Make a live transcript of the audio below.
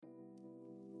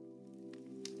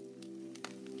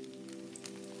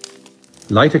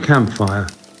Light a campfire,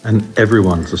 and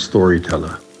everyone's a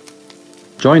storyteller.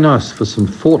 Join us for some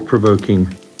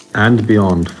thought-provoking and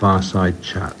beyond fireside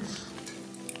chats.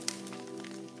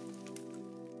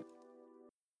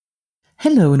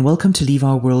 Hello and welcome to Leave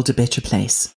Our World a Better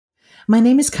Place. My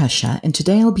name is Kasia, and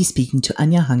today I'll be speaking to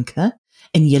Anja Hanke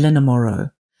and Jelena Moro,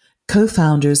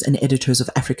 co-founders and editors of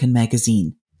African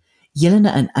Magazine.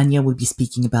 Jelena and Anja will be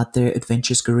speaking about their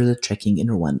adventures guerrilla trekking in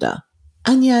Rwanda.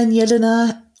 Anja and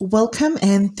Jelena, welcome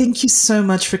and thank you so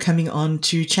much for coming on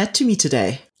to chat to me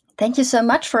today. Thank you so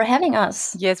much for having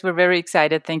us. Yes, we're very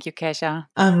excited. Thank you, Kasia.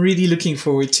 I'm really looking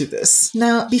forward to this.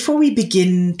 Now, before we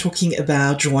begin talking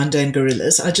about Rwanda and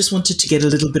gorillas, I just wanted to get a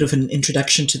little bit of an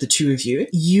introduction to the two of you.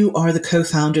 You are the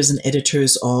co-founders and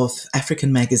editors of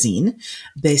African Magazine,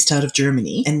 based out of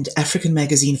Germany. And African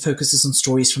Magazine focuses on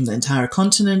stories from the entire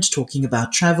continent, talking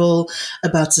about travel,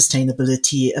 about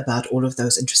sustainability, about all of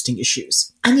those interesting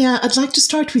issues. Anja, I'd like to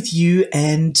start with you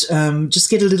and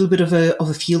just get a little bit of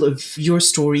a feel of your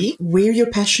story, where your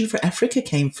passion for Africa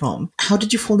came from. How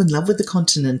did you fall in love with the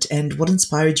continent and what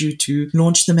inspired you to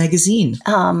launch the magazine?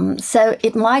 So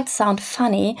it might sound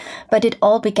funny, but it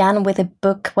all began with a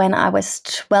book when I was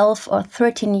 12 or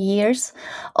 13 years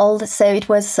old. So it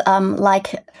was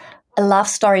like a love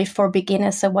story for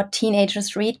beginners, so what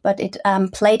teenagers read, but it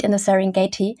played in the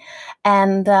Serengeti.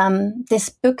 And this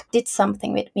book did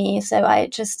something with me. So I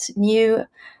just knew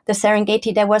the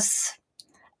Serengeti, there was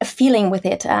a feeling with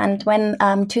it. And when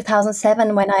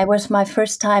 2007, when I was my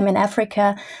first time in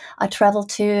Africa, I traveled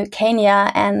to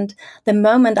Kenya. And the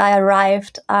moment I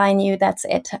arrived, I knew that's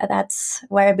it. That's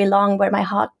where I belong, where my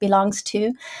heart belongs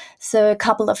to. So a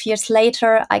couple of years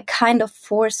later, I kind of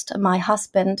forced my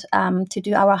husband to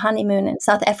do our honeymoon in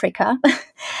South Africa.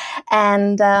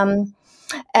 And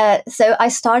so I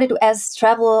started as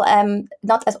travel,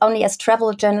 not as only as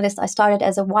travel journalist. I started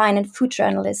as a wine and food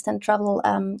journalist, and travel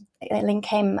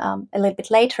came a little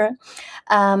bit later.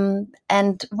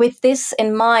 And with this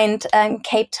in mind,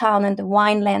 Cape Town and the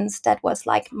winelands, that was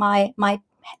like my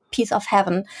piece of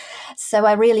heaven. So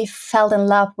I really fell in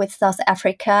love with South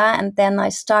Africa, and then I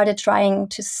started trying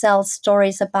to sell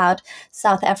stories about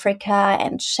South Africa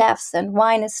and chefs and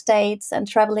wine estates and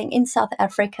traveling in South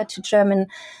Africa to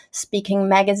German-speaking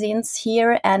magazines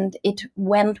here, and it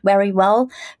went very well.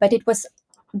 But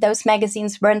those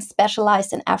magazines weren't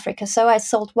specialized in Africa. So I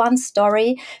sold one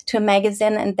story to a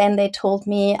magazine, and then they told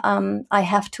me I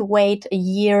have to wait a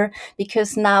year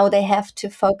because now they have to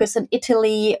focus on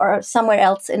Italy or somewhere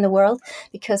else in the world,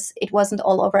 because it wasn't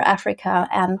all over Africa.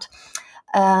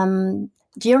 And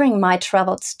during my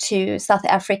travels to South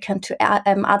Africa and to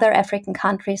other African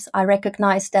countries, I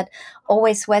recognized that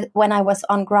always when I was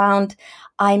on ground,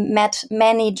 I met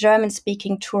many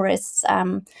German-speaking tourists.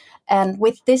 And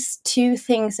with these two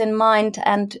things in mind,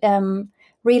 and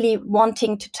really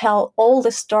wanting to tell all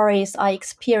the stories I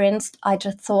experienced, I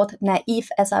just thought, naive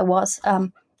as I was,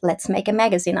 let's make a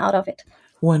magazine out of it.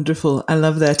 Wonderful. I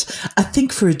love that. I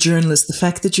think for a journalist, the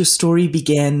fact that your story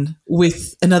began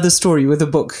with another story, with a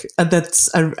book, I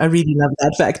really love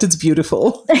that fact. It's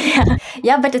beautiful.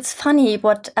 Yeah, but it's funny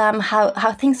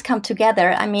how things come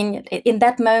together. I mean, in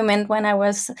that moment when I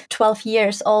was 12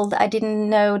 years old, I didn't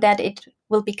know that it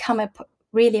will become a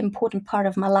really important part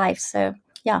of my life. So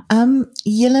yeah.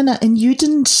 Jelena, and you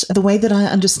didn't, the way that I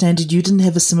understand it, you didn't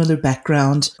have a similar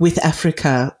background with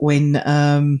Africa when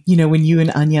you and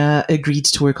Anja agreed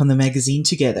to work on the magazine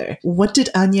together. What did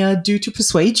Anja do to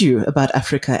persuade you about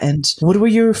Africa, and what were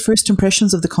your first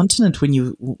impressions of the continent when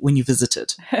you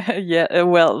visited? Yeah,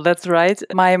 well, that's right.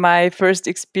 My first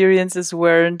experiences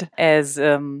weren't as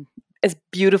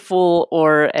beautiful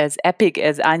or as epic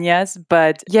as Anja's,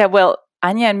 but yeah, well,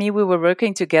 Anja and me, we were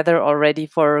working together already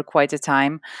for quite a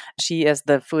time. She as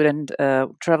the food and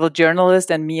travel journalist,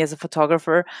 and me as a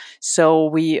photographer. So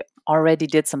we already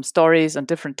did some stories on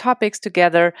different topics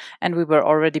together, and we were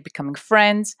already becoming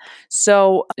friends.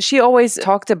 So she always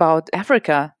talked about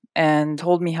Africa and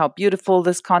told me how beautiful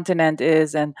this continent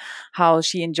is and how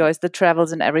she enjoys the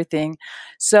travels and everything.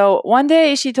 So one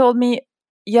day she told me,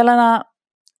 Jelena,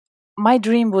 my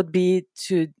dream would be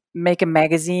to make a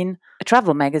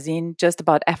travel magazine just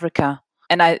about Africa.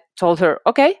 And I told her,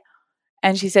 okay.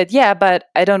 And she said, yeah, but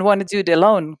I don't want to do it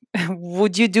alone.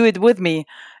 Would you do it with me?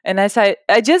 And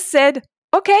I just said,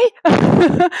 okay.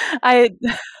 I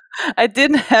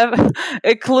didn't have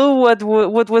a clue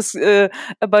what was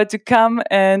about to come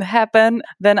and happen.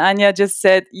 Then Anja just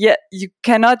said, yeah, you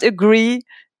cannot agree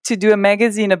to do a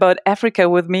magazine about Africa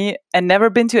with me and never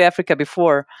been to Africa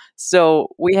before. So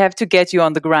we have to get you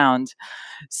on the ground.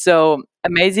 So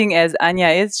amazing as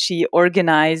Anja is, she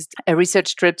organized a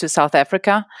research trip to South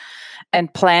Africa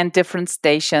and planned different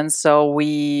stations. So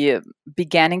we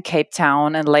began in Cape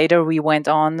Town, and later we went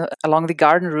on along the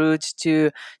garden route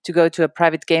to go to a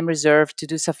private game reserve to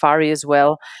do safari as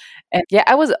well. And yeah,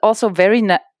 I was also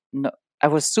I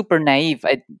was super naive.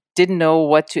 I didn't know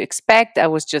what to expect. I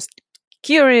was just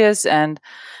curious, and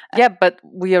yeah, but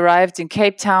we arrived in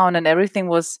Cape Town and everything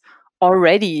was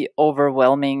already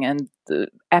overwhelming and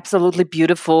absolutely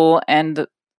beautiful, and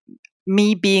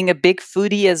me being a big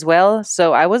foodie as well,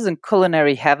 so I was in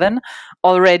culinary heaven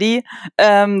already.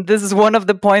 This is one of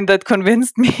the points that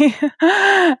convinced me.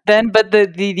 Then, but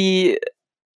the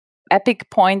epic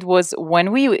point was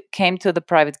when we came to the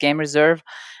private game reserve,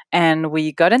 and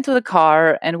we got into the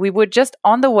car, and we were just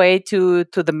on the way to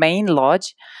the main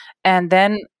lodge, and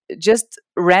then just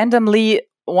randomly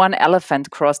one elephant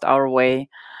crossed our way,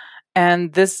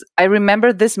 and this I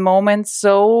remember this moment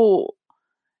so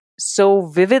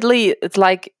vividly. It's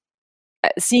like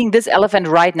seeing this elephant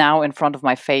right now in front of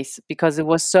my face, because it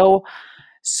was so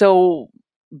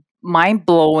mind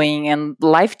blowing and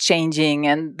life changing.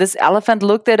 And this elephant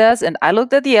looked at us, and I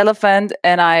looked at the elephant,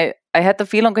 and I had the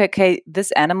feeling, okay,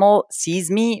 this animal sees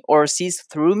me or sees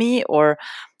through me, or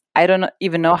I don't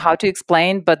even know how to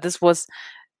explain. But this was,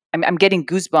 I'm getting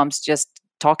goosebumps just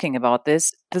talking about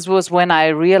this. This was when I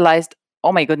realized,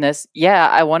 oh my goodness, yeah,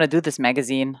 I want to do this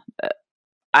magazine.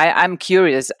 I'm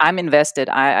curious. I'm invested.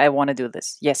 I want to do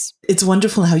this. Yes. It's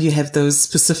wonderful how you have those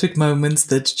specific moments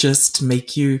that just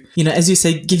make you, as you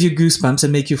say, give you goosebumps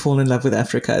and make you fall in love with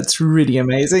Africa. It's really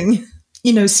amazing.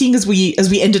 Seeing as we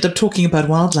ended up talking about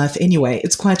wildlife anyway,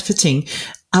 it's quite fitting.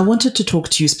 I wanted to talk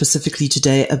to you specifically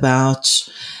today about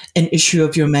an issue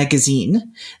of your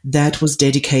magazine that was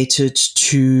dedicated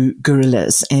to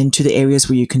gorillas and to the areas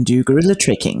where you can do gorilla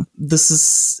trekking.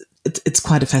 It's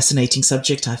quite a fascinating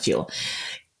subject, I feel.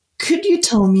 Could you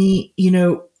tell me,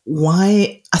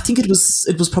 why? I think it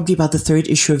was probably about the third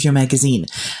issue of your magazine.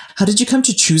 How did you come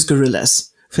to choose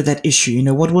gorillas for that issue?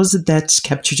 What was it that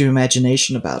captured your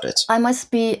imagination about it? I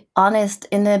must be honest,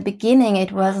 in the beginning,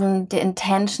 it wasn't the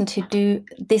intention to do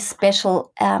this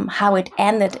special, how it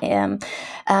ended.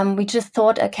 We just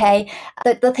thought, okay,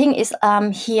 the thing is,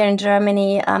 here in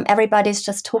Germany, everybody's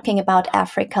just talking about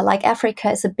Africa. Like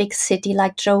Africa is a big city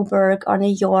like Joburg or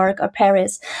New York or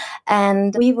Paris.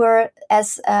 And we were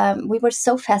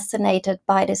so fascinated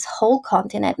by this whole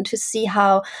continent and to see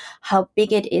how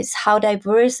big it is, how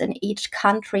diverse in each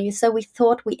country. So we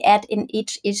thought we add in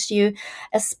each issue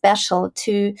a special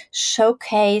to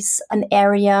showcase an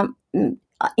area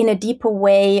in a deeper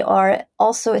way, or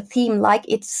also a theme like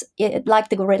like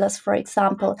the gorillas, for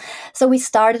example. So we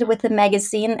started with the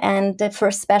magazine, and the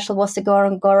first special was the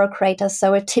Ngorongoro crater,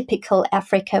 so a typical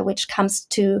Africa, which comes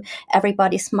to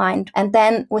everybody's mind. And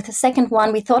then with the second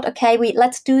one, we thought, okay,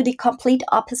 let's do the complete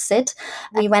opposite.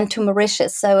 We went to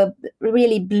Mauritius, so a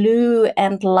really blue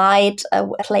and light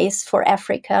place for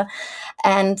Africa.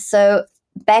 And so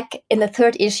back in the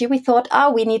third issue, we thought,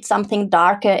 we need something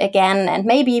darker again, and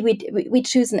maybe we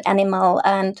choose an animal.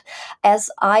 And as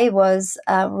I was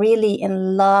really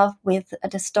in love with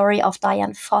the story of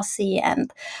Dian Fossey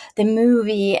and the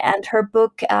movie and her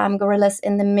book, Gorillas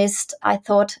in the Mist, I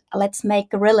thought, let's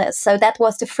make gorillas. So that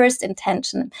was the first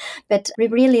intention. But we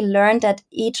really learned that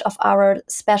each of our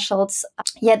specials,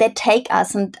 they take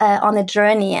us on a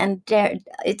journey, and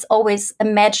it's always a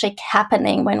magic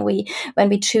happening when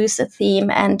we choose a theme.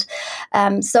 And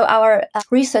so our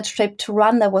research trip to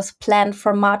Rwanda was planned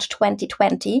for March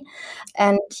 2020.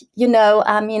 And,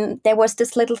 there was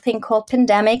this little thing called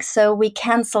pandemic. So we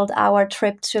canceled our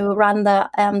trip to Rwanda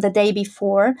the day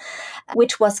before,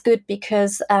 which was good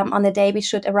because on the day we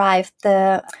should arrive,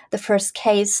 the first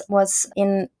case was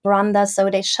in Rwanda. So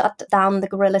they shut down the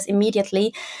gorillas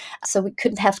immediately. So we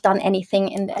couldn't have done anything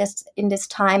in this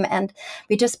time. And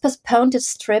we just postponed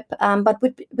this trip, but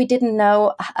we didn't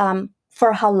know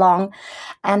for how long.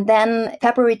 And then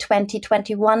February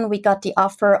 2021, we got the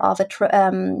offer of a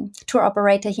tour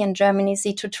operator here in Germany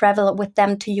to travel with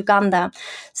them to Uganda.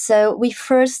 So we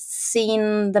first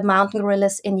seen the mountain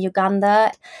gorillas in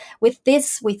Uganda. With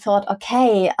this, we thought,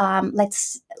 okay,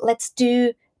 let's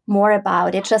do more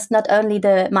about it. Just not only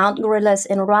the mountain gorillas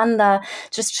in Rwanda,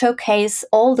 just showcase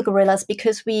all the gorillas,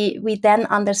 because we then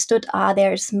understood,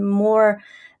 there's more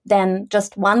than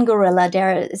just one gorilla.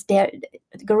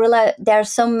 There are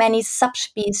so many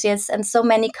subspecies and so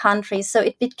many countries. So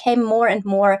it became more and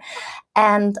more.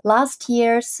 And last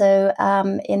year, so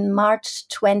in March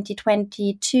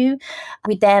 2022,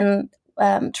 we then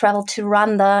traveled to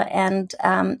Rwanda, and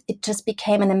it just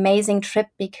became an amazing trip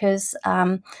because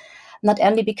not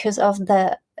only because of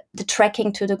the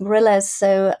trekking to the gorillas.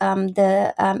 So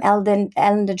the Ellen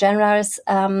DeGeneres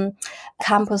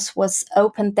campus was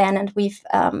opened then, and we've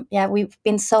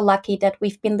been so lucky that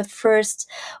we've been the first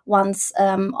ones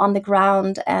on the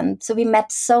ground, and so we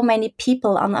met so many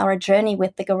people on our journey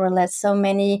with the gorillas. So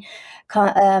many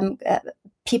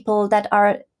people that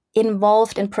are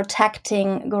involved in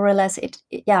protecting gorillas.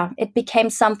 It became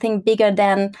something bigger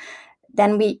than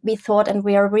we thought, and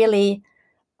we are really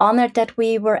honored that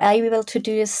we were able to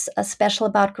do a special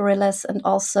about gorillas, and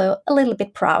also a little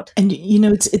bit proud. And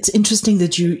it's interesting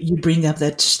that you bring up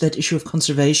that issue of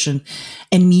conservation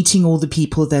and meeting all the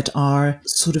people that are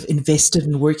sort of invested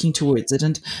in working towards it.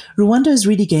 And Rwanda is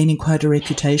really gaining quite a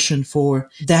reputation for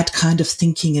that kind of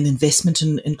thinking and investment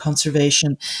in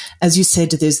conservation. As you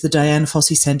said, there's the Dian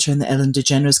Fossey Center and the Ellen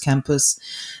DeGeneres campus.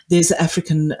 There's the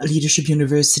African Leadership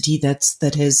University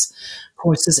that has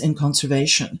courses in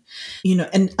conservation,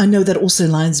 and I know that also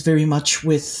aligns very much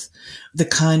with the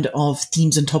kind of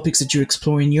themes and topics that you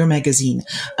explore in your magazine.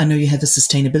 I know you have a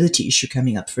sustainability issue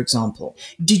coming up, for example.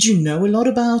 Did you know a lot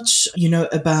about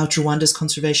Rwanda's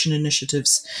conservation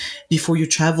initiatives before you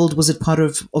traveled? Was it part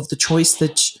of the choice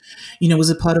that,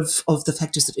 was it part of the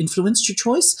factors that influenced your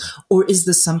choice? Or is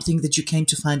this something that you came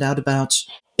to find out about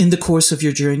in the course of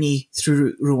your journey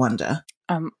through Rwanda?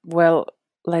 Well,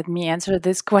 let me answer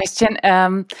this question.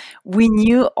 We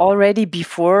knew already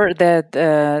before that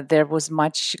there was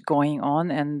much going on,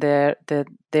 and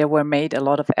there were made a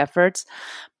lot of efforts,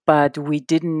 but we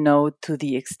didn't know to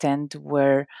the extent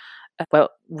where,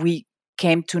 we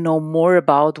came to know more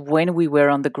about when we were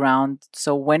on the ground.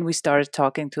 So when we started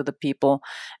talking to the people,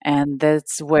 and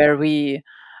that's where we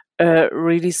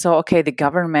really saw, okay, the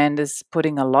government is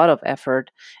putting a lot of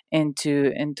effort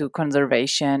into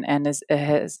conservation, and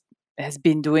has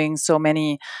been doing so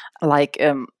many, like,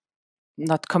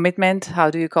 not commitment,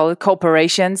 how do you call it,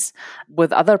 cooperations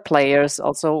with other players,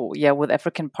 also with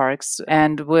African parks,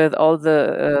 and with all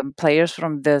the players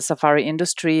from the safari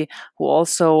industry, who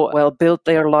also build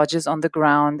their lodges on the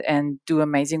ground and do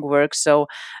amazing work. So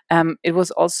it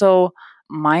was also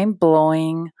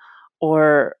mind-blowing,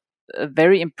 or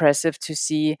very impressive, to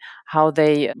see how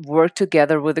they work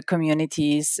together with the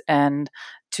communities, and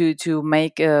to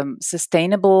make a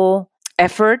sustainable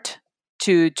effort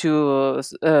to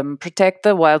protect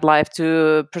the wildlife,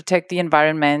 to protect the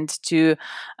environment, to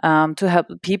help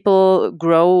people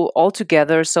grow all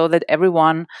together, so that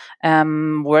everyone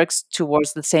works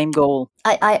towards the same goal.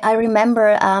 I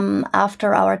remember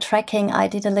after our trekking, I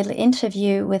did a little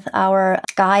interview with our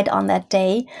guide on that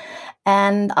day,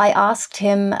 and I asked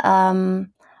him,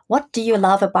 what do you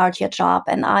love about your job?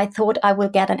 And I thought I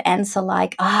would get an answer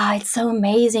like, it's so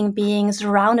amazing being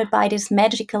surrounded by these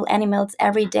magical animals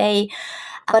every day.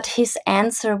 But his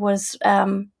answer was,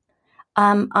 I'm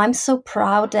so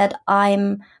proud that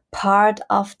I'm part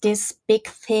of this big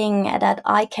thing, that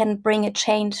I can bring a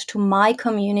change to my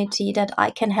community, that I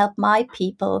can help my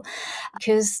people,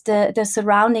 because the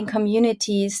surrounding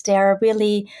communities, there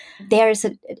is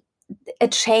a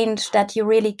change that you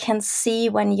really can see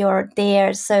when you're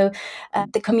there. So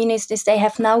the communities, they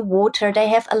have now water, they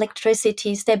have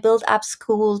electricities, they build up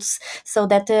schools so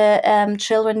that the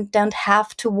children don't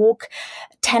have to walk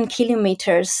 10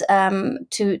 kilometers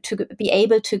to be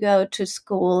able to go to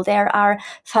school. There are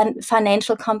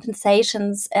financial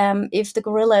compensations if the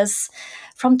gorillas,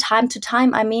 from time to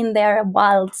time, they're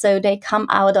wild, so they come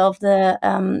out of the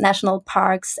national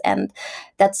parks, and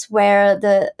that's where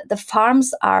the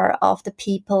farms are of the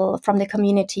people from the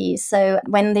community. So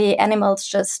when the animals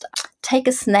just take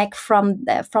a snack from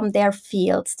their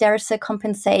fields, there's a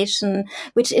compensation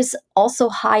which is also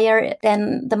higher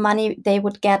than the money they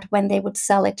would get when they would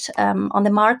sell it on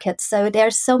the market. So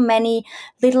there's so many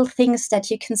little things that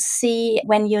you can see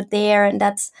when you're there, and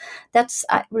that's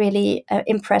really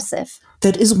impressive.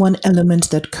 That is one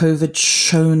element that COVID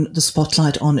shone the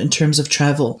spotlight on in terms of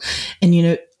travel.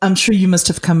 And, I'm sure you must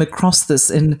have come across this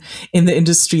in the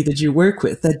industry that you work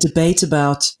with, that debate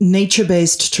about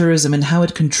nature-based tourism and how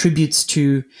it contributes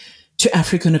to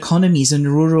African economies and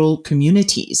rural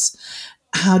communities.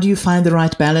 How do you find the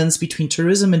right balance between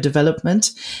tourism and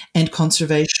development and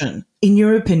conservation? In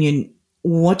your opinion,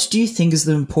 what do you think is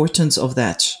the importance of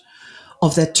that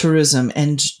tourism?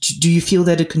 And do you feel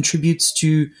that it contributes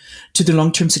to the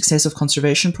long-term success of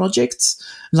conservation projects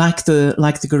like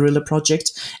the Gorilla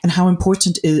Project? And how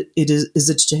important is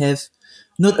it to have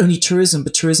not only tourism,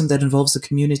 but tourism that involves the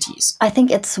communities? I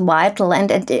think it's vital.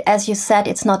 And as you said,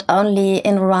 it's not only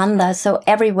in Rwanda. So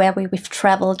everywhere we've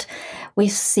traveled,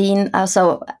 we've seen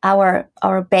also our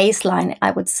baseline,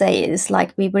 I would say, is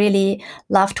like we really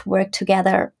love to work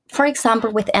together. For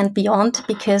example, with And Beyond,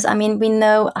 because I mean, we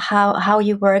know how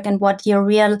you work and what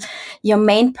your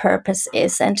main purpose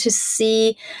is. And to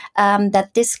see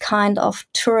that this kind of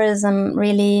tourism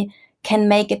really can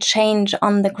make a change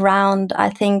on the ground, I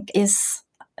think is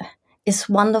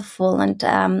wonderful. And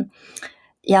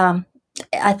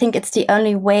I think it's the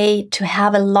only way to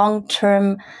have a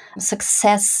long-term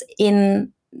success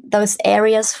in those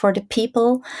areas for the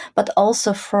people, but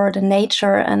also for the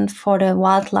nature and for the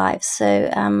wildlife. So,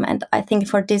 and I think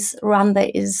for this, Rwanda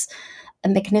is a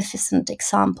magnificent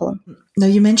example. Now,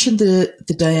 you mentioned the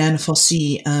Dian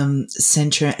Fossey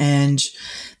Center and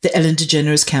the Ellen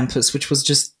DeGeneres campus, which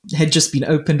had just been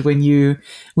opened when you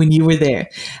were there.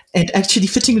 And actually,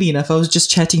 fittingly enough, I was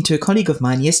just chatting to a colleague of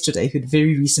mine yesterday who'd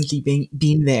very recently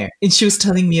been there, and she was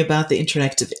telling me about the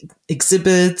interactive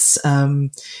exhibits,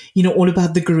 all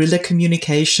about the guerrilla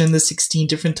communication, the 16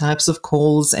 different types of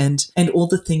calls, and all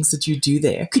the things that you do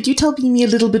there. Could you tell me a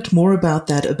little bit more about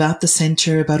that, about the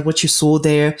center, about what you saw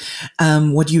there,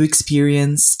 what you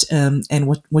experienced, and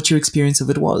what your experience of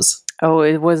it was? Oh,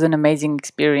 it was an amazing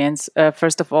experience.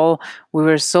 First of all, we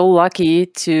were so lucky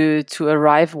to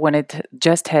arrive when it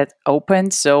just had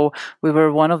opened. So we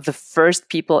were one of the first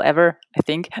people ever, I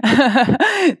think,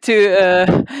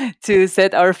 to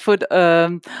set our foot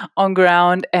on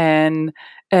ground. And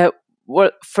well,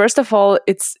 first of all,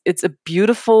 it's a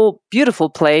beautiful,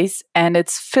 beautiful place, and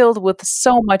it's filled with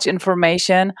so much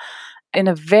information in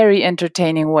a very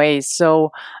entertaining way.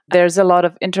 So there's a lot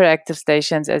of interactive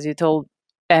stations, as you told.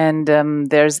 And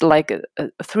there's like a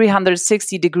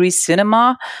 360-degree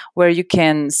cinema where you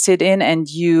can sit in and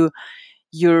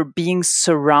you're being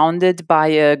surrounded by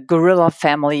a gorilla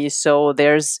family. So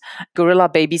there's gorilla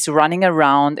babies running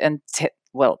around and,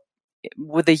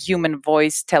 with a human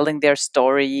voice telling their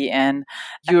story. And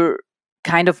you're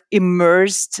kind of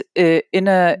immersed in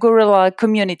a gorilla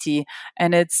community.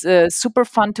 And it's super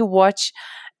fun to watch.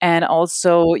 And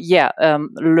also,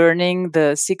 learning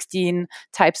the 16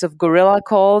 types of gorilla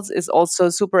calls is also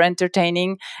super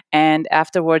entertaining. And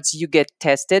afterwards, you get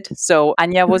tested. So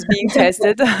Anja was being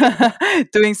tested,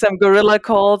 doing some gorilla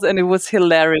calls, and it was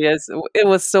hilarious. It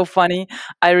was so funny.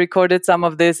 I recorded some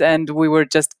of this, and we were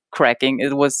just cracking.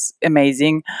 It was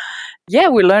amazing. Yeah,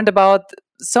 we learned about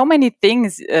so many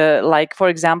things, like, for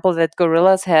example, that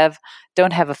gorillas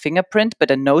don't have a fingerprint,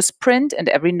 but a nose print, and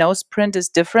every nose print is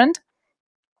different.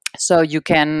 So you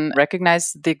can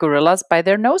recognize the gorillas by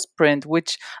their nose print,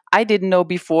 which I didn't know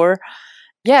before.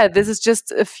 Yeah, this is just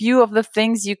a few of the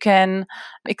things you can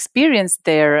experience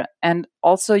there. And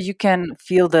also you can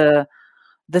feel the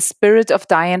spirit of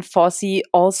Dian Fossey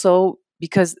also,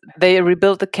 because they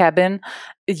rebuilt the cabin.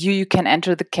 You can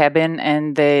enter the cabin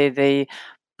and they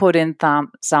put in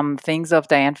some things of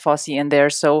Dian Fossey in there.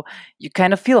 So you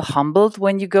kind of feel humbled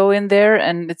when you go in there,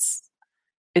 and it's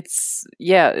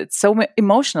so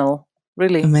emotional,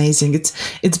 really. Amazing.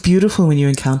 It's beautiful when you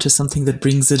encounter something that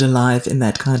brings it alive in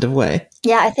that kind of way.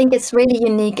 Yeah, I think it's really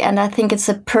unique, and I think it's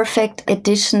a perfect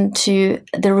addition to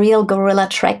the real gorilla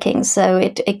trekking. So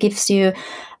it gives you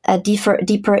a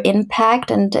deeper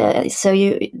impact, and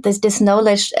so this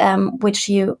knowledge which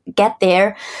you get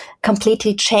there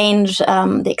completely change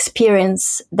the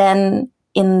experience than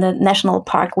in the national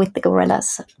park with the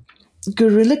gorillas.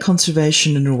 Gorilla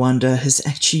conservation in Rwanda has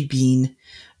actually been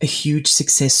a huge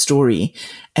success story.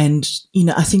 And,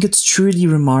 I think it's truly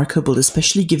remarkable,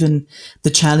 especially given the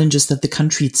challenges that the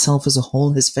country itself as a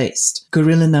whole has faced.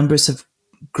 Gorilla numbers have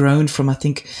grown from, I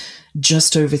think,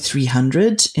 just over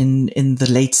 300 in the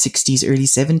late 60s, early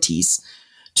 70s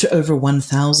to over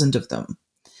 1,000 of them.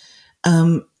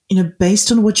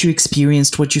 Based on what you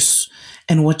experienced, what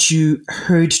you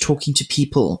heard talking to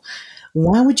people,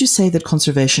 why would you say that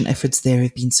conservation efforts there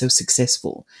have been so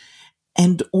successful?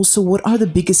 And also, what are the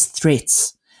biggest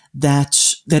threats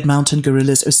that mountain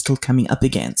gorillas are still coming up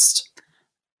against?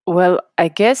 Well, I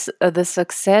guess the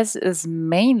success is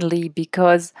mainly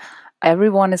because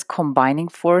everyone is combining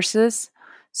forces.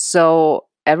 So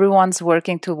everyone's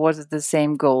working towards the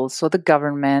same goal. So the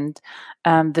government,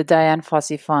 the Dian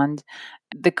Fossey Fund,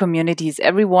 the communities,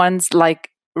 everyone's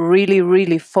like really,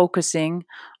 really focusing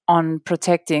on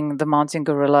protecting the mountain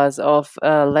gorillas, of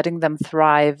letting them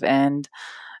thrive. And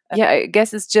I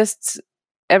guess it's just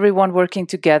everyone working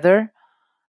together.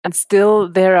 And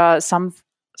still there are some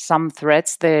some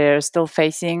threats they're still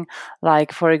facing,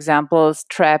 like, for example,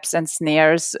 traps and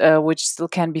snares, which still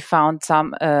can be found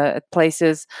some at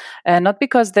places, not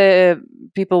because the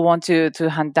people want to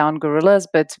hunt down gorillas,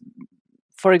 but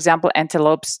for example,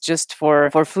 antelopes just for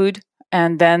food.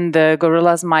 And then the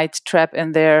gorillas might trap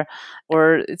in there,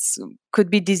 or could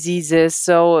be diseases.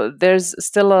 So there's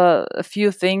still a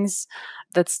few things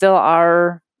that still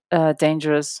are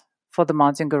dangerous for the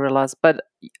mountain gorillas. But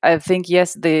I think,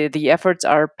 yes, the efforts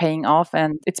are paying off,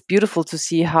 and it's beautiful to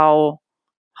see how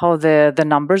the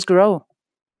numbers grow.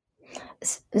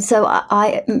 So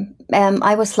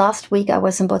I was last week. I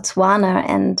was in Botswana,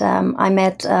 and I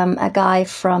met a guy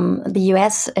from the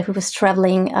US who was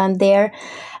traveling there,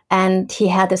 and he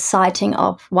had a sighting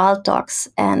of wild dogs.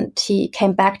 And he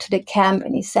came back to the camp,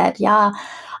 and he said, "Yeah,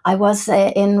 I was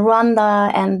in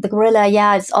Rwanda, and the gorilla,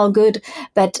 yeah, it's all good,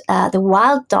 but the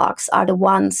wild dogs are the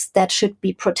ones that should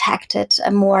be protected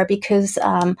more, because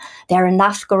there are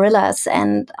enough gorillas."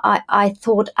 And I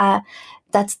thought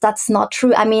that's not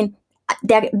true. I mean,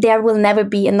 there will never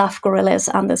be enough gorillas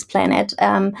on this planet.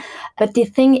 But the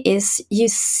thing is, you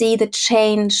see the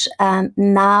change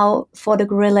now for the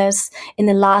gorillas in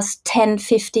the last 10,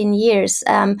 15 years.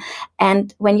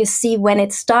 And when you see when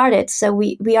it started, so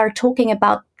we are talking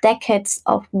about decades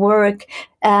of work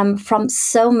from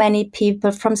so many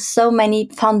people, from so many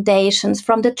foundations,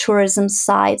 from the tourism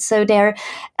side. So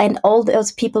and all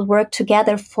those people work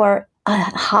together for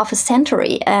half a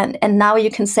century, and now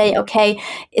you can say, okay,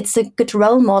 it's a good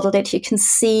role model that you can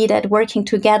see that working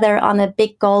together on a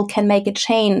big goal can make a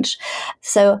change.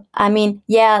 So I mean,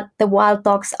 yeah, the wild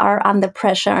dogs are under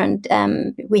pressure, and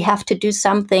we have to do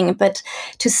something, but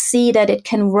to see that it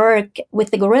can work with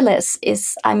the gorillas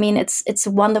is, I mean, it's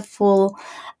a wonderful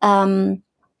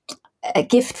a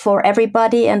gift for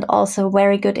everybody, and also a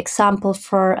very good example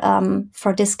for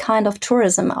this kind of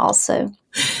tourism also.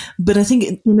 But I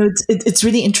think, it's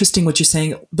really interesting what you're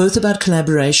saying, both about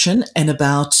collaboration and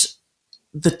about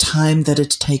the time that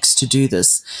it takes to do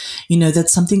this.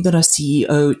 That's something that our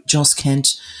CEO, Joss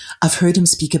Kent, I've heard him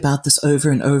speak about this over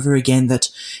and over again, that,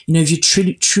 if you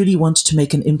truly want to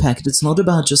make an impact, it's not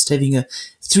about just having a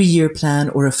 3-year plan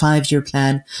or a 5-year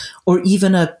plan or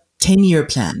even a 10-year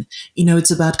plan.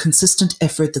 It's about consistent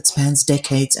effort that spans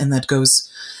decades and that goes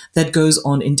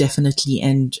on indefinitely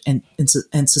and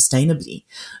sustainably.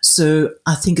 So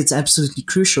I think it's absolutely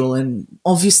crucial. And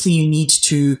obviously you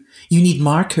need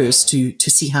markers to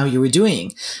see how you are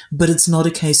doing, but it's not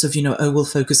a case of, we'll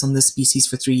focus on this species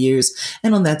for 3 years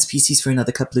and on that species for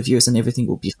another couple of years and everything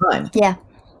will be fine. Yeah.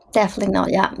 Definitely not.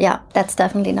 Yeah, that's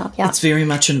definitely not. Yeah, it's very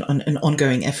much an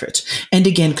ongoing effort. And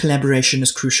again, collaboration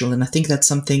is crucial. And I think that's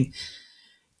something,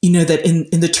 that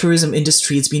in the tourism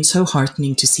industry, it's been so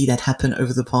heartening to see that happen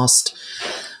over the past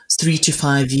 3 to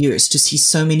 5 years, to see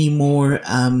so many more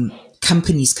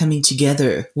companies coming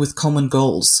together with common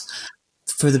goals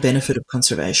for the benefit of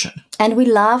conservation. And we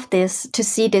love to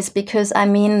see this, because I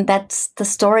mean, that's the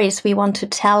stories we want to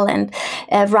tell, and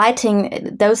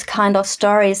writing those kind of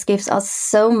stories gives us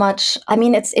so much. I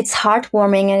mean, it's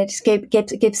heartwarming, and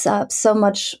it gives so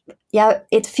much. Yeah,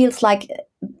 it feels like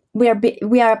we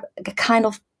are kind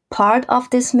of part of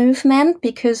this movement,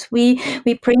 because we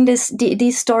bring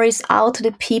these stories out to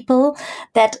the people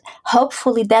that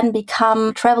hopefully then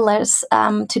become travelers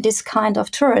to this kind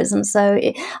of tourism. So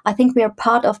I think we are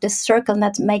part of this circle, and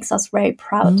that makes us very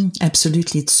proud.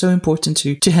 Absolutely. It's so important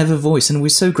to have a voice, and we're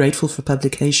so grateful for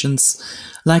publications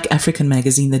like African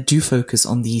Magazine that do focus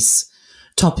on these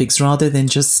topics rather than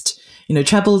just,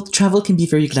 travel can be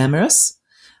very glamorous,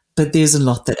 but there's a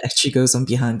lot that actually goes on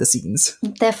behind the scenes.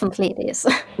 Definitely it is.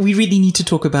 We really need to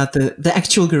talk about the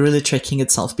actual gorilla trekking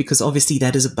itself, because obviously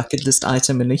that is a bucket list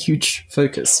item and a huge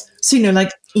focus. So, I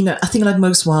think like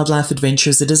most wildlife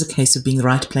adventures, it is a case of being the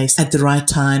right place at the right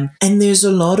time. And there's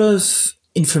a lot of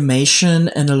information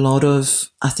and a lot of,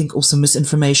 I think, also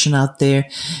misinformation out there.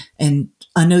 And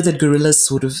I know that gorillas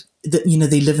sort of,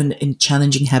 they live in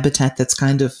challenging habitat that's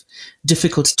kind of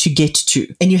difficult to get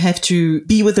to. And you have to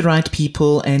be with the right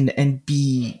people and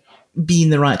be in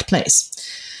the right place.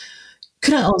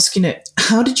 Could I ask,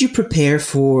 how did you prepare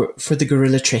for the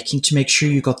gorilla trekking to make sure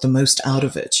you got the most out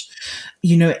of it?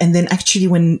 And then actually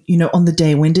when, on the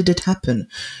day, when did it happen?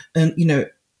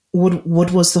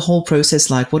 What was the whole process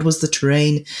like? What was the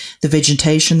terrain, the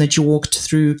vegetation that you walked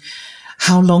through?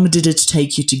 How long did it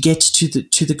take you to get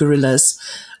to the gorillas?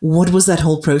 What was that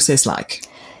whole process like?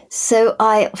 So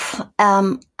I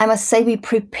I must say we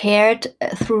prepared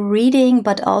through reading,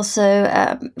 but also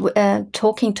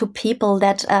talking to people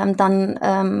that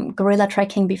done gorilla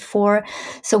trekking before.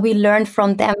 So we learned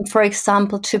from them, for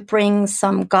example, to bring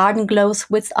some garden gloves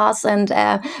with us, and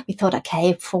we thought,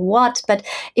 okay, for what? But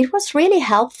it was really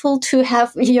helpful to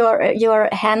have your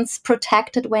hands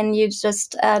protected when you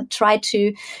just try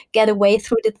to get away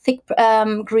through the thick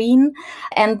green.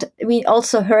 And we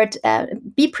also heard,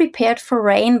 be prepared for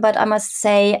rain, but I must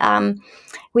say,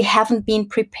 we haven't been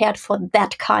prepared for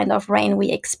that kind of rain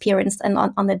we experienced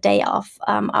on the day of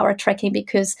our trekking,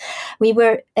 because we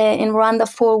were in Rwanda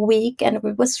for a week and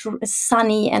it was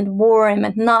sunny and warm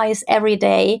and nice every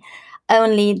day.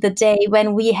 Only the day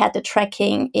when we had the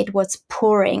trekking, it was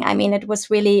pouring. I mean, it was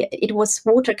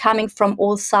water coming from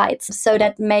all sides. So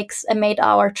that made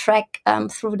our trek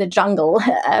through the jungle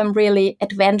really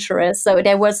adventurous. So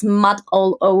there was mud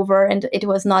all over, and it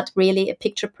was not really a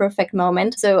picture perfect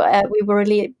moment. So we were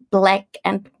really black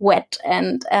and wet,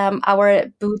 and our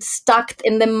boots stuck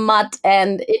in the mud,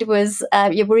 and it was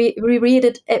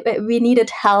we needed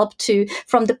help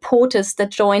from the porters that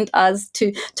joined us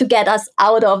to get us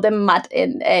out of the mud.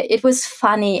 And it was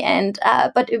funny, and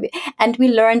we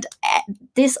learned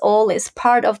this all is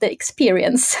part of the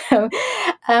experience. So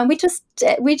we just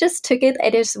took it.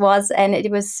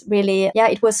 It was really,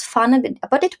 it was fun,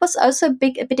 but it was also a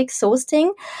bit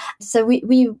exhausting. So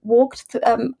we walked,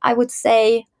 I would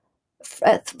say,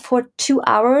 for 2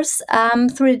 hours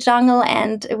through the jungle,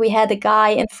 and we had a guy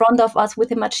in front of us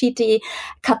with a machete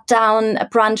cut down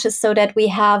branches so that we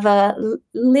have a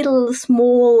little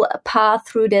small path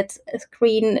through that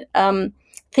green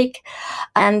thick.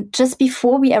 And just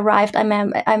before we arrived, I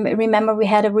remember we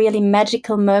had a really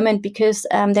magical moment, because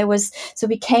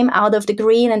we came out of the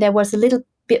green and there was a little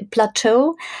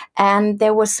plateau and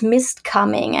there was mist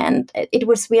coming, and it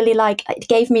was really like, it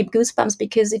gave me goosebumps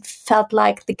because it felt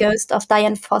like the ghost of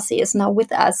Dian Fossey is now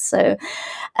with us. So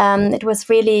it was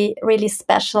really, really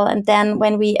special. And then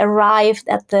when we arrived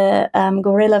at the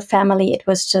gorilla family, it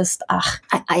was just,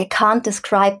 I can't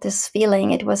describe this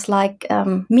feeling. It was like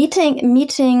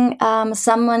meeting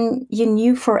someone you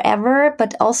knew forever,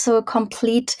 but also a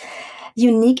complete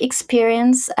unique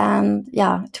experience. And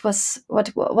it was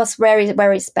very,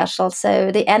 very special.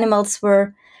 So the animals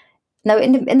were, no,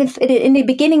 in the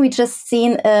beginning we just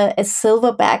seen a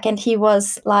silverback, and he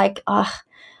was like, I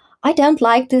don't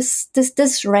like this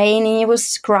rain. He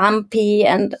was grumpy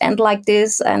and like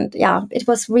this, and it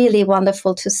was really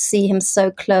wonderful to see him so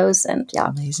close. And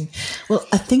amazing. Well,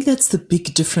 I think that's the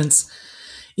big difference.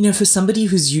 You know, for somebody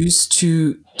who's used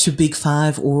to Big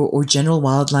Five or general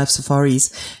wildlife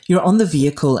safaris, you're on the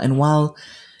vehicle, and while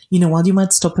you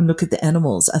might stop and look at the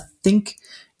animals, I think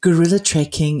gorilla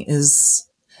trekking is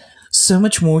so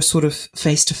much more sort of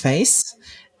face to face,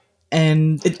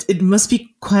 and it must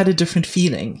be quite a different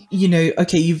feeling. You know,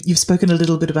 okay, you've spoken a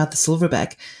little bit about the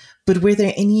silverback, but were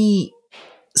there any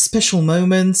special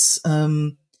moments,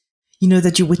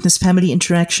 that you witnessed family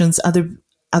interactions,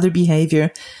 other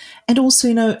behavior? And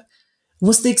also,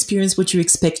 was the experience what you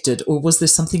expected, or was there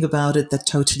something about it that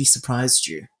totally surprised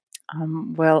you?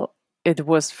 Well, it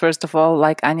was, first of all,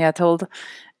 like Anja told,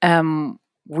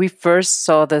 we first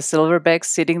saw the silverback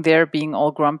sitting there being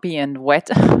all grumpy and wet.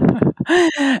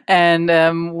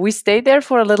 And we stayed there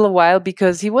for a little while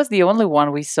because he was the only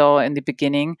one we saw in the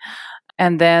beginning.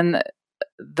 And then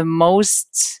the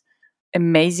most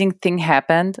amazing thing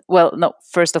happened. Well, no,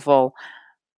 first of all,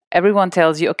 everyone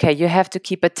tells you, okay, you have to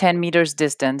keep a 10 meters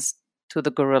distance to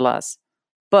the gorillas.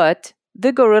 But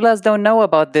the gorillas don't know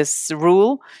about this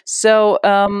rule. So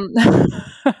the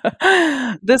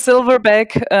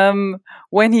silverback,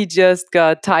 when he just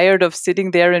got tired of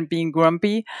sitting there and being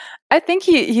grumpy, I think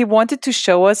he wanted to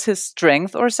show us his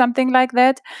strength or something like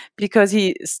that, because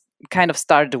he kind of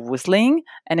started whistling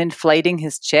and inflating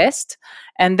his chest.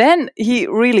 And then he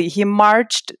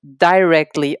marched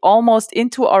directly almost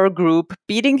into our group,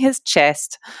 beating his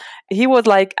chest. He was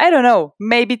like, I don't know,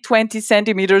 maybe 20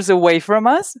 centimeters away from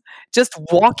us, just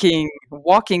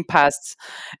walking past.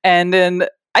 And then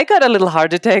I got a little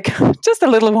heart attack, just a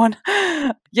little one.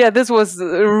 Yeah, this was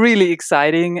really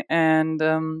exciting.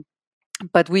 And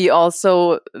but we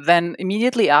also then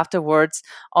immediately afterwards,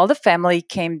 all the family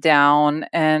came down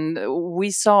and we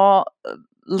saw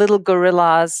little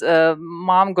gorillas,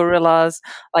 mom gorillas,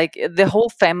 like the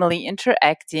whole family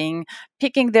interacting,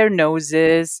 picking their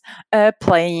noses,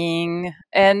 playing,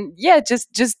 and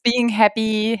just being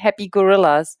happy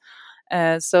gorillas.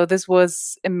 So this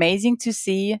was amazing to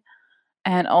see,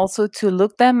 and also to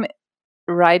look them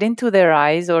right into their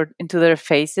eyes or into their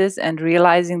faces and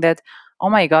realizing that, oh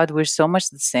my God, we're so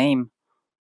much the same.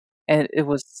 And it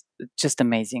was just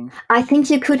amazing. I think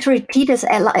you could repeat this.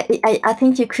 I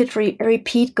think you could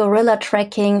repeat gorilla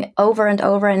trekking over and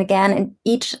over and again, and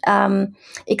each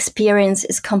experience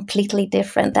is completely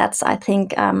different. That's, I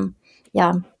think,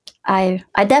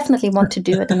 I definitely want to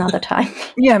do it another time.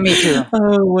 Yeah, me too.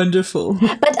 Oh, wonderful.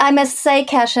 But I must say,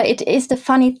 Kasia, it is the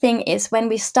funny thing is when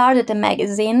we started the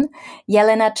magazine,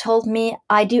 Jelena told me,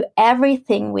 I do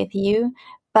everything with you,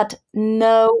 but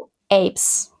no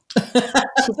apes.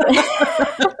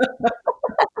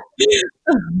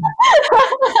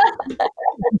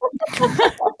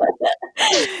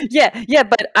 Yeah,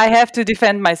 but I have to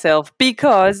defend myself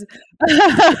because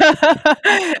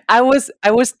I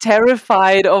was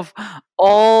terrified of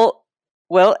all,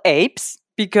 well, apes,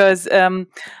 because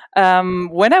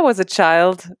when I was a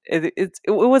child, it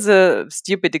was a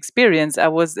stupid experience. I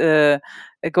was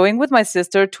going with my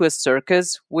sister to a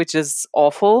circus, which is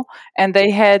awful, and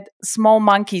they had small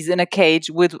monkeys in a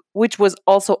cage, which was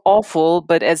also awful.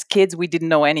 But as kids, we didn't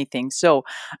know anything. So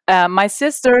my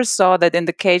sister saw that in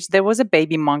the cage there was a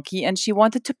baby monkey, and she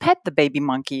wanted to pet the baby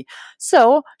monkey.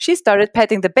 So she started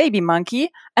petting the baby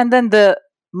monkey, and then the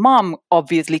mom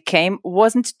obviously came,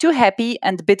 wasn't too happy,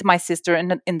 and bit my sister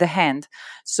in the hand.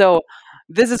 So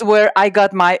this is where I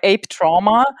got my ape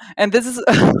trauma, and this is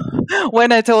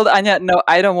when I told Anja, no,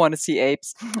 I don't want to see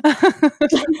apes.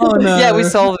 Oh no! Yeah, we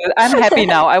solved it. I'm happy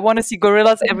now. I want to see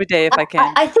gorillas every day if I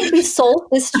can. I think we solved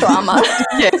this trauma.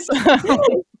 Yes.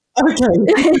 Okay.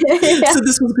 Yeah. So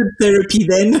this was good therapy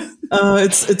then.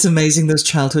 It's amazing, those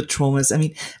childhood traumas. I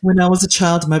mean, when I was a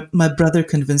child, my brother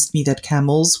convinced me that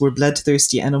camels were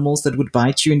bloodthirsty animals that would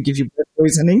bite you and give you blood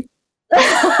poisoning.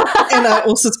 And I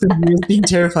also spent years being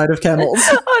terrified of camels.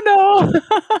 Oh no.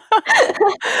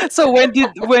 So when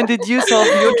did you solve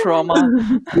your trauma?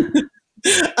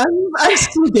 I'm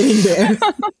still getting there.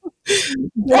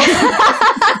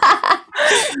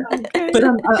 But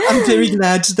I'm very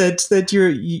glad that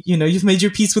you've made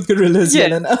your peace with gorillas, Yeah.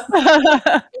 Jelena.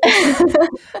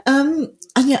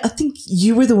 Anja, I think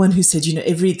you were the one who said,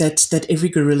 every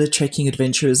gorilla trekking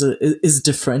adventure is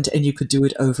different, and you could do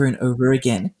it over and over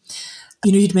again.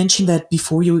 You'd mentioned that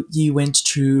before you went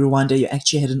to Rwanda, you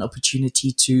actually had an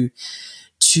opportunity to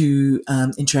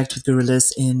interact with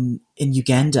gorillas in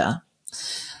Uganda.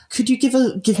 Could you give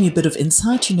me a bit of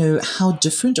insight? How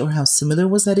different or how similar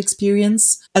was that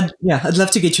experience? I'd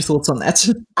love to get your thoughts on that.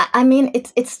 I mean,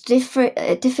 it's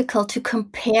difficult to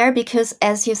compare because,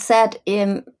 as you said,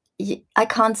 I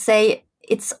can't say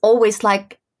it's always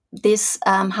like this,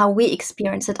 how we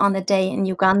experience it on the day in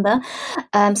Uganda.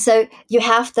 So you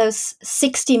have those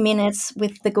 60 minutes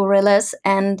with the gorillas,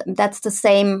 and that's the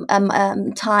same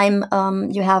time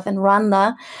you have in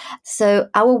Rwanda. So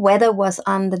our weather was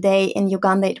on the day in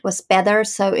Uganda, it was better,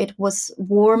 so it was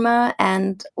warmer,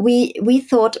 and we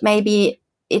thought maybe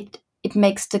it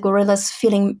makes the gorillas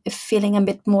feeling a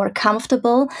bit more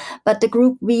comfortable. But the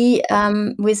group we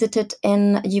visited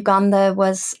in Uganda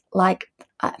was like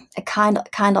a kind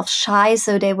of shy,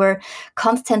 so they were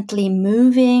constantly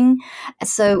moving.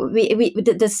 So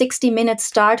the 60 minutes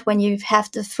start when you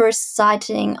have the first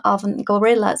sighting of a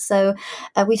gorilla. So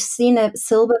we've seen a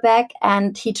silverback,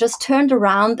 and he just turned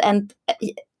around, and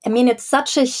I mean, it's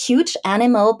such a huge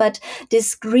animal, but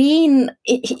this green,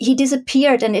 he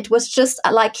disappeared, and it was just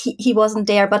like he wasn't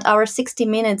there. But our 60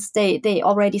 minutes, they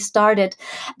already started.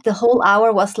 The whole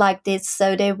hour was like this.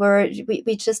 So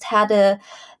we just had a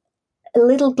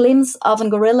little glimpse of a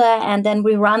gorilla, and then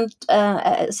we ran.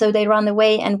 So they ran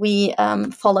away, and we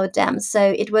followed them. So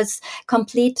it was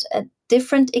complete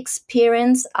different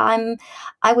experience. I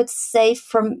would say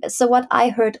so what I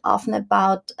heard often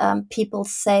about people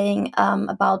saying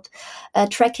about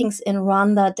trekkings in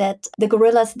Rwanda, that the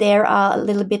gorillas there are a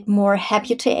little bit more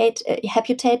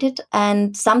habituated,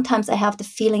 and sometimes I have the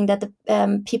feeling that the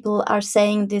people are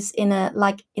saying this in a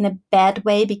bad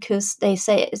way, because they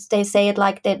say it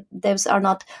like that those are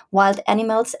not wild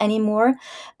animals anymore.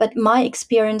 But my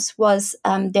experience was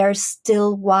there are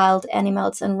still wild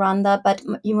animals in Rwanda, but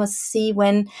you must see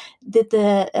when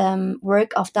the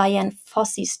work of Dian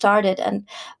Fossey started, and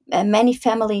many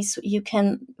families you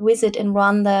can visit in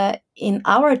Rwanda in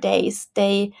our days,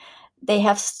 they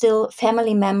have still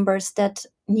family members that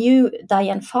knew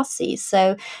Dian Fossey.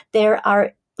 So there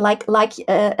are like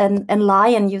a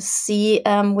lion you see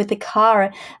with a car.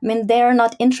 I mean, they're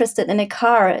not interested in a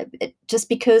car just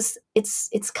because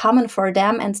it's common for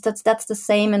them, and that's the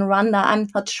same in Rwanda. I'm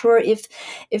not sure if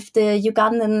the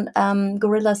Ugandan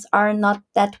gorillas are not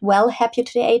that well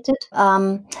habituated.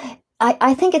 I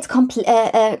think it's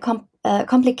complicated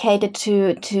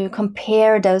to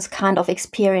compare those kind of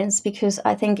experience, because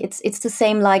I think it's the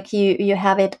same like you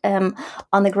have it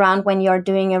on the ground when you're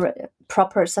doing a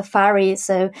proper safari.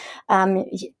 So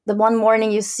the one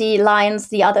morning you see lions,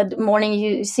 the other morning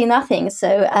you see nothing.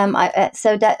 So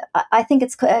I think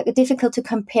it's difficult to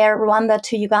compare Rwanda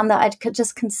to Uganda. I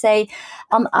can say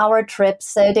on our trip,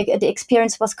 so the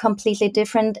experience was completely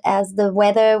different as the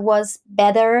weather was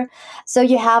better. So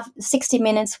you have 60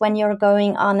 minutes when you're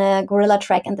going on a gorilla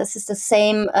trek, and this is the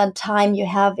same time you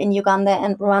have in Uganda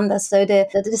and Rwanda. So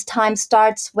this time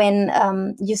starts when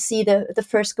you see the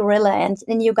first gorilla. And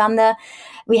in Uganda,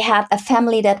 we had a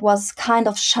family that was kind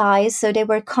of shy, so they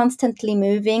were constantly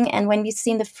moving. And when we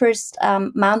seen the first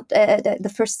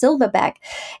the first silverback,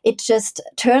 it just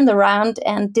turned around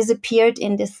and disappeared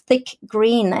in this thick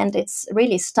green. And it's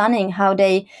really stunning how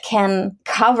they can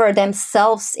cover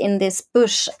themselves in this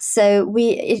bush. So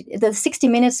the 60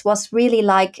 minutes was really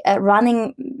like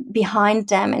running behind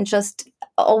them and just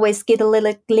always get a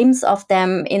little glimpse of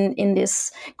them in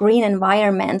this green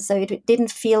environment. So it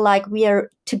didn't feel like we are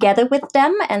together with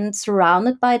them and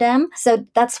surrounded by them. So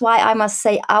that's why I must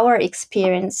say our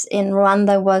experience in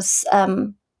Rwanda was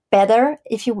better,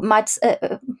 if you might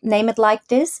name it like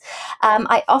this.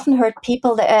 I often heard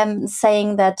people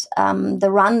saying that the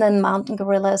Rwandan mountain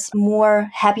gorillas more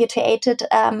habituated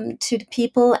to the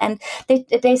people, and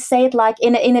they say it like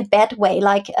in a bad way,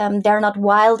 like they're not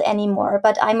wild anymore.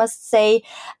 But I must say,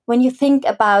 when you think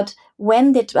about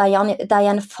when did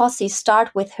Dian Fossey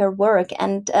start with her work,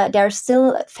 and there are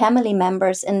still family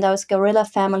members in those gorilla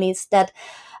families that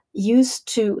used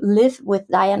to live with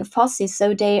Dian Fossey,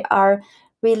 so they are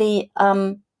really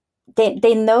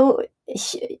they know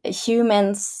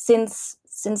humans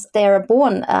since they are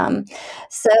born.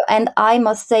 And I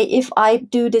must say, if I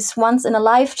do this once in a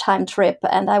lifetime trip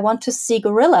and I want to see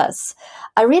gorillas,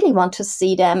 I really want to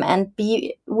see them and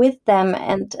be with them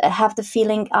and have the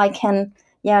feeling I can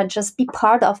just be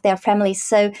part of their family.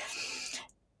 So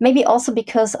maybe also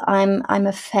because I'm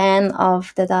a fan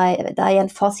of the Dian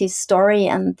Fossey's story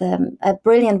and the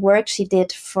brilliant work she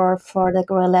did for the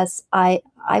gorillas, I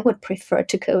would prefer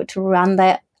to go to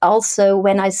Rwanda also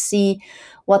when I see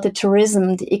what the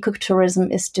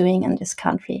ecotourism is doing in this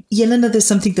country. Jelena, there's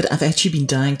something that I've actually been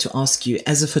dying to ask you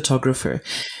as a photographer,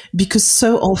 because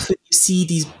so often you see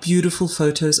these beautiful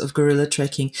photos of gorilla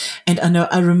trekking. And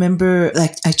I remember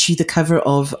like actually the cover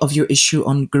of your issue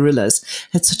on gorillas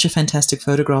had such a fantastic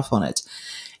photograph on it.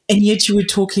 And yet you were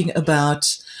talking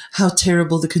about how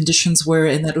terrible the conditions were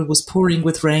and that it was pouring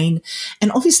with rain.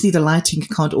 And obviously the lighting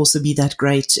can't also be that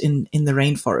great in the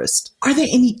rainforest. Are there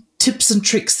any tips and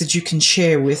tricks that you can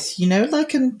share with,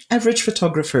 like an average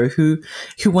photographer who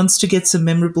wants to get some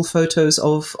memorable photos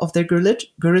of their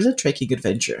gorilla trekking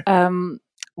adventure?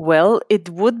 Well, it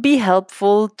would be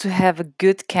helpful to have a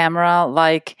good camera,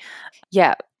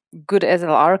 good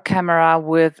SLR camera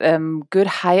with good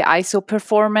high ISO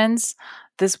performance.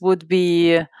 This would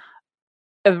be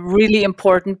a really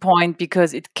important point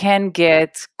because it can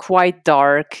get quite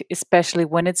dark, especially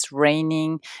when it's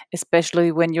raining,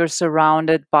 especially when you're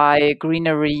surrounded by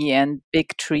greenery and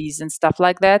big trees and stuff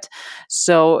like that.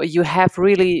 So you have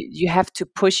to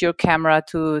push your camera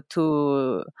to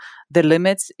the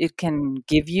limits it can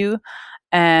give you.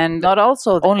 And not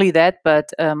also only that,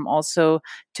 but also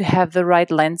to have the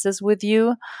right lenses with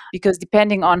you, because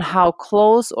depending on how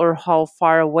close or how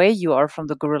far away you are from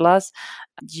the gorillas,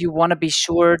 you want to be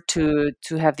sure to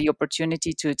have the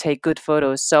opportunity to take good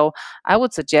photos. So I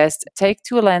would suggest take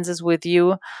 2 lenses with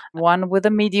you, one with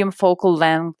a medium focal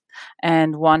length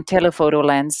and one telephoto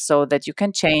lens, so that you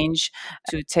can change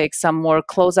to take some more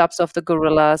close-ups of the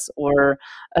gorillas or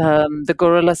the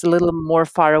gorillas a little more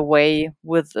far away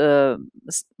with the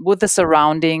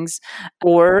surroundings.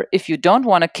 Or if you don't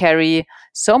want to carry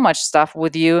so much stuff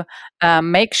with you,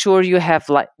 make sure you have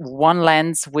like one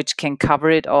lens which can cover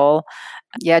it all.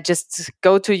 Just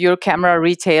go to your camera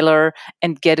retailer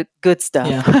and get good stuff.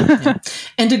 Yeah.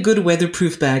 And a good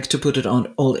weatherproof bag to put it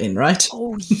on all in, right?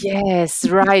 Oh, yes.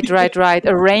 Right.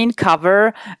 A rain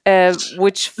cover,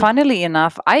 which funnily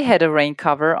enough, I had a rain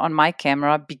cover on my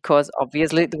camera because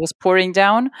obviously it was pouring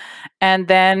down. And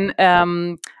then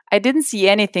I didn't see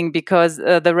anything because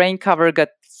the rain cover got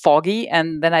foggy,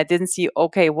 and then I didn't see,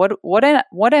 okay, what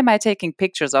am I taking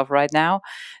pictures of right now?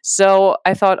 So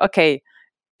I thought, okay,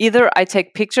 either I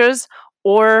take pictures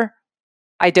or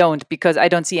I don't, because I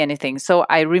don't see anything. So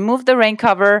I removed the rain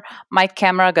cover. My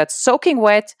camera got soaking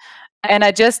wet, and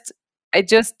I just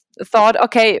thought,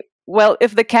 okay, well,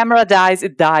 if the camera dies,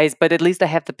 it dies, but at least I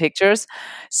have the pictures.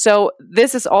 So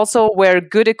this is also where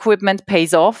good equipment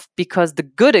pays off, because the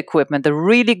good equipment, the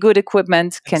really good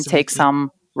equipment, can take some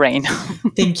rain.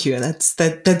 Thank you.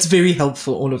 That's very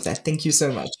helpful, all of that. Thank you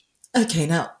so much. Okay,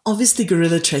 now, obviously,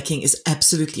 gorilla trekking is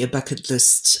absolutely a bucket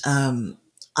list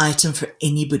item for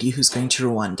anybody who's going to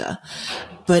Rwanda.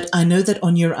 But I know that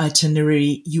on your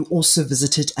itinerary, you also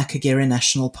visited Akagera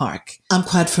National Park. I'm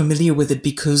quite familiar with it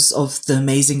because of the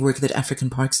amazing work that African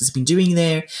Parks has been doing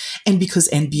there, and because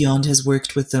And Beyond has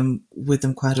worked with them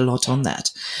quite a lot on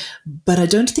that. But I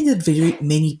don't think that very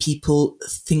many people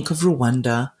think of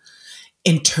Rwanda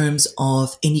in terms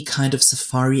of any kind of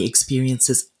safari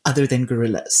experiences other than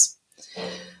gorillas.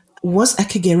 Was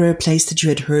Akagera a place that you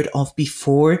had heard of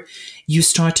before you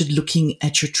started looking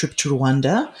at your trip to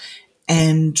Rwanda?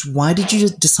 And why did you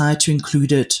decide to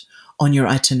include it on your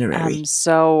itinerary?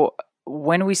 So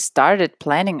when we started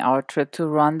planning our trip to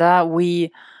Rwanda, we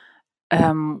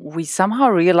somehow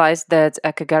realized that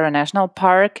Akagera National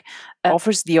Park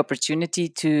offers the opportunity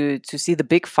to see the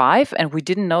Big Five, and we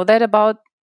didn't know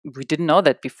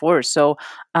that before. So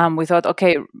we thought,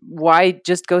 okay, why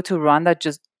just go to Rwanda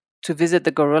just to visit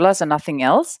the gorillas and nothing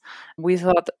else? We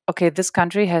thought, okay, this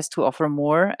country has to offer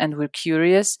more, and we're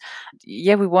curious.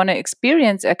 Yeah, we want to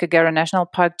experience Akagera National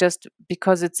Park just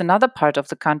because it's another part of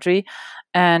the country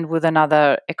and with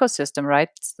another ecosystem, right?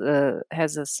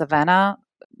 Has a savanna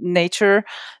nature.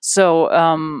 So,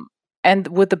 and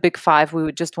with the Big Five,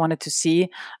 we just wanted to see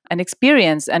an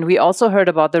experience. And we also heard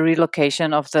about the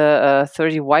relocation of the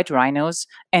 30 white rhinos,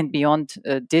 And Beyond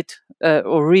did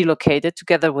or relocated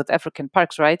together with African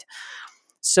Parks, right?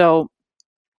 So,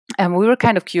 and we were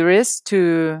kind of curious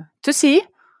to see.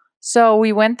 So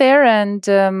we went there, and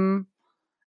the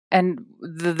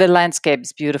landscape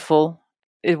is beautiful.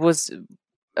 It was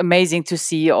amazing to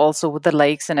see, also with the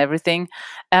lakes and everything.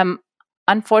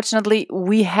 Unfortunately,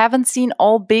 we haven't seen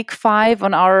all Big Five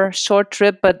on our short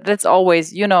trip, but that's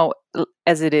always,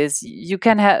 as it is. You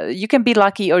can be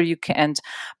lucky or you can't.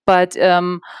 But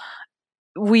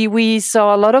we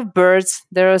saw a lot of birds.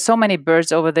 There are so many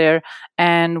birds over there,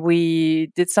 and we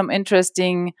did some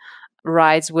interesting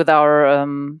rides with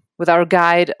our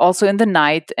guide, also in the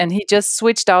night. And he just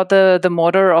switched out the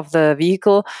motor of the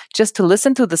vehicle just to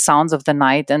listen to the sounds of the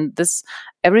night. And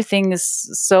everything is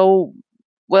so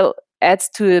well. Adds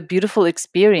to a beautiful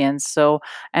experience. So,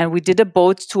 and we did a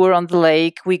boat tour on the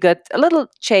lake. We got a little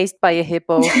chased by a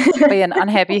hippo, by an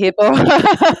unhappy hippo.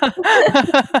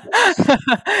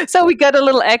 So we got a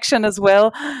little action as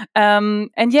well. And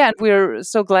we're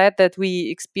so glad that we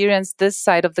experienced this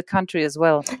side of the country as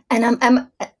well. And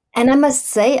I must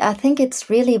say, I think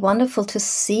it's really wonderful to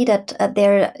see that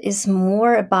there is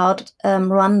more about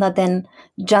Rwanda than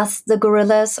just the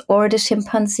gorillas or the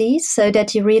chimpanzees, so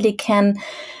that you really can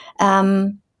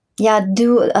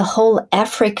do a whole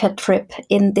Africa trip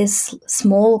in this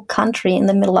small country in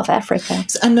the middle of Africa.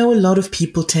 So I know a lot of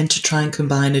people tend to try and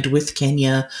combine it with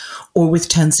Kenya or with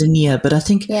Tanzania, but I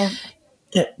think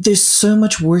there's so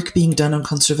much work being done on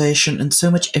conservation and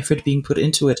so much effort being put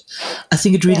into it. I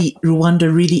think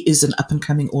Rwanda really is an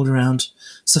up-and-coming all-around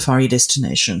safari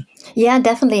destination. Yeah,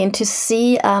 definitely. And to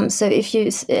see, so if you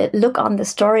look on the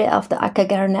story of the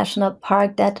Akagera National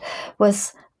Park, that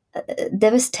was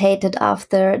devastated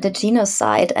after the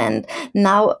genocide, and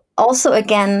now also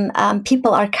again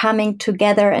people are coming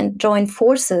together and join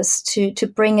forces to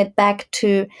bring it back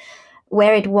to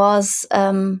where it was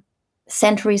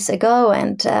centuries ago.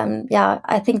 And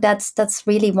I think that's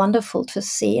really wonderful to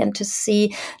see, and to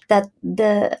see that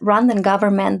the Rwandan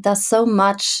government does so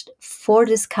much for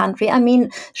this country. I mean,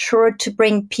 sure, to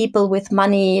bring people with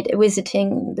money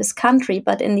visiting this country,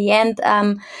 but in the end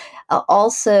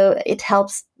also it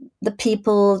helps the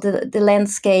people, the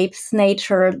landscapes,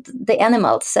 nature, the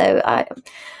animals. So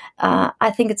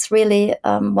I think it's really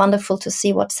wonderful to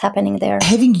see what's happening there.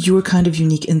 Having your kind of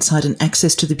unique insight and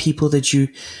access to the people that you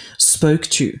spoke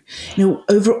to,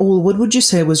 overall, what would you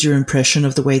say was your impression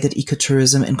of the way that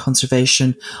ecotourism and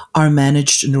conservation are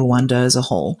managed in Rwanda as a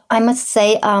whole? I must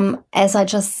say, as I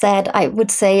just said, I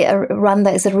would say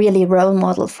Rwanda is a really role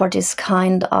model for this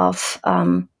kind of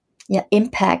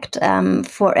impact and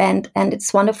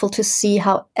it's wonderful to see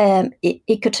how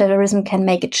ecotourism can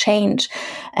make a change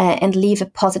and leave a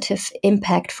positive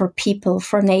impact for people,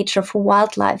 for nature, for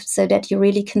wildlife, so that you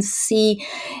really can see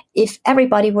if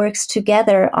everybody works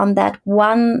together on that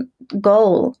one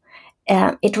goal,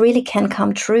 it really can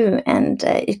come true, and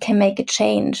it can make a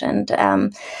change. And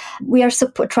we are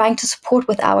trying to support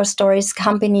with our stories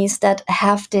companies that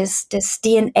have this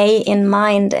DNA in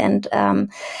mind. And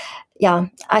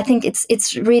I think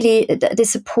it's really, the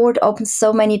support opens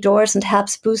so many doors and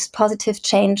helps boost positive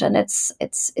change, and it's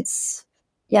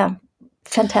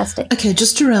fantastic. Okay,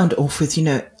 just to round off with,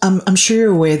 I'm sure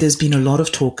you're aware there's been a lot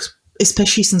of talk,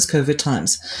 especially since COVID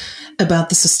times, about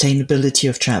the sustainability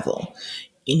of travel,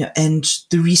 and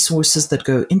the resources that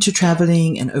go into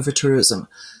traveling and over tourism.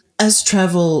 as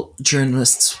travel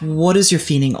journalists, what is your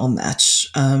feeling on that?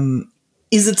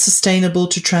 Is it sustainable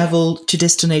to travel to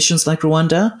destinations like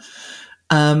Rwanda?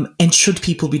 And should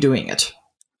people be doing it?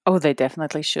 Oh, they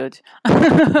definitely should.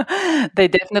 They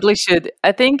definitely should.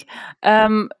 I think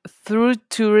through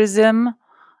tourism,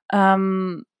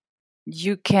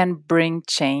 you can bring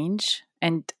change,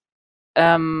 and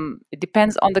it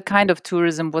depends on the kind of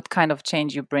tourism, what kind of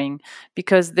change you bring,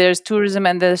 because there's tourism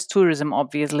and there's tourism,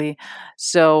 obviously.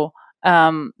 So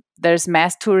there's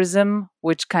mass tourism,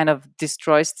 which kind of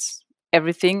destroys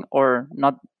everything, or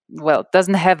not, well,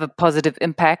 doesn't have a positive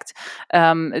impact.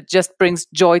 It just brings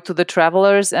joy to the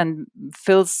travelers and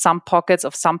fills some pockets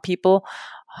of some people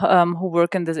who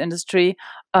work in this industry.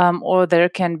 Or there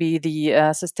can be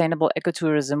the sustainable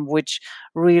ecotourism, which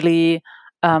really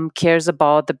cares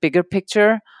about the bigger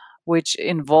picture, which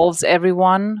involves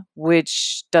everyone,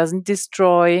 which doesn't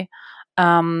destroy.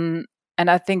 And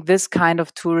I think this kind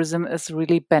of tourism is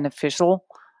really beneficial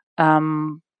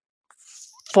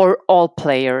for all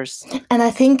players. And I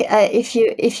think if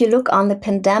you look on the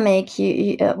pandemic,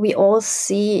 we all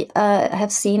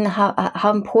have seen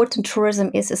how important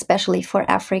tourism is, especially for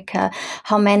Africa.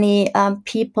 How many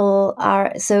people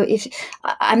are so? If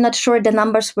I'm not sure the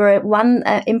numbers were, one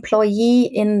employee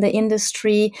in the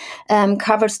industry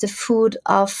covers the food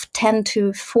of 10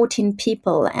 to 14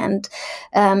 people, and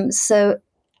so.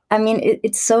 I mean,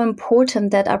 it's so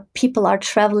important that our people are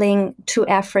traveling to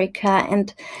Africa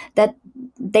and that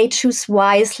they choose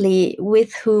wisely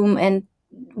with whom and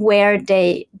where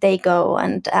they go.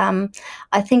 And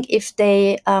I think if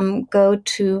they go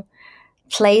to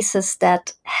places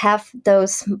that have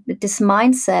this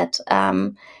mindset,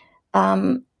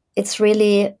 it's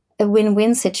really a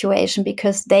win-win situation,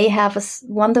 because they have a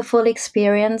wonderful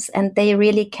experience and they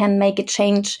really can make a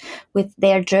change with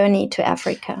their journey to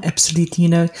Africa.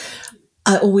 Absolutely.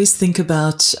 I always think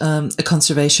about a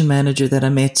conservation manager that I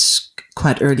met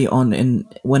quite early on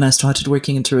when I started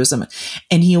working in tourism.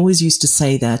 And he always used to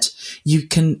say that you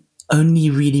can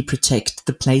only really protect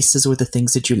the places or the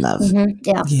things that you love. Mm-hmm,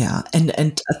 yeah. Yeah.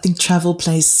 And I think travel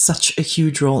plays such a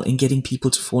huge role in getting people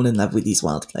to fall in love with these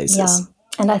wild places. Yeah.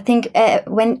 And I think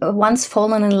when once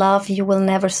fallen in love, you will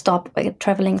never stop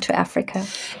traveling to Africa.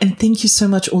 And thank you so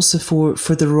much also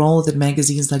for the role that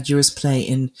magazines like yours play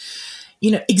in,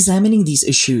 examining these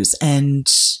issues and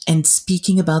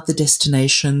speaking about the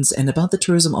destinations and about the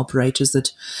tourism operators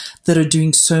that are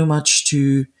doing so much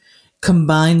to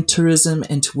combine tourism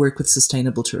and to work with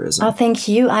sustainable tourism. Oh, thank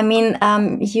you. I mean,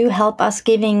 you help us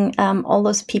giving all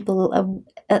those people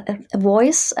a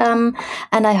voice. And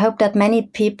I hope that many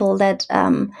people that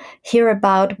hear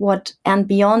about what And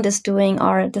Beyond is doing,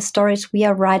 or the stories we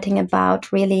are writing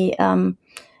about, really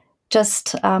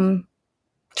just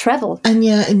travel.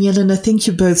 Anja and Jelena, thank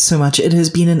you both so much. It has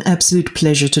been an absolute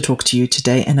pleasure to talk to you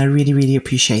today, and I really, really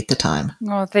appreciate the time.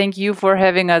 Oh, thank you for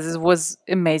having us. It was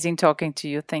amazing talking to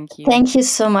you. Thank you. Thank you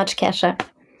so much, Kasia.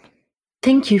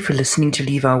 Thank you for listening to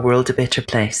Leave Our World a Better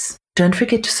Place. Don't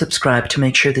forget to subscribe to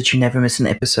make sure that you never miss an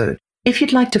episode. If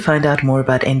you'd like to find out more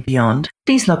about And Beyond,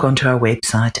 please log on to our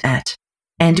website at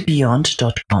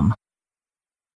andbeyond.com.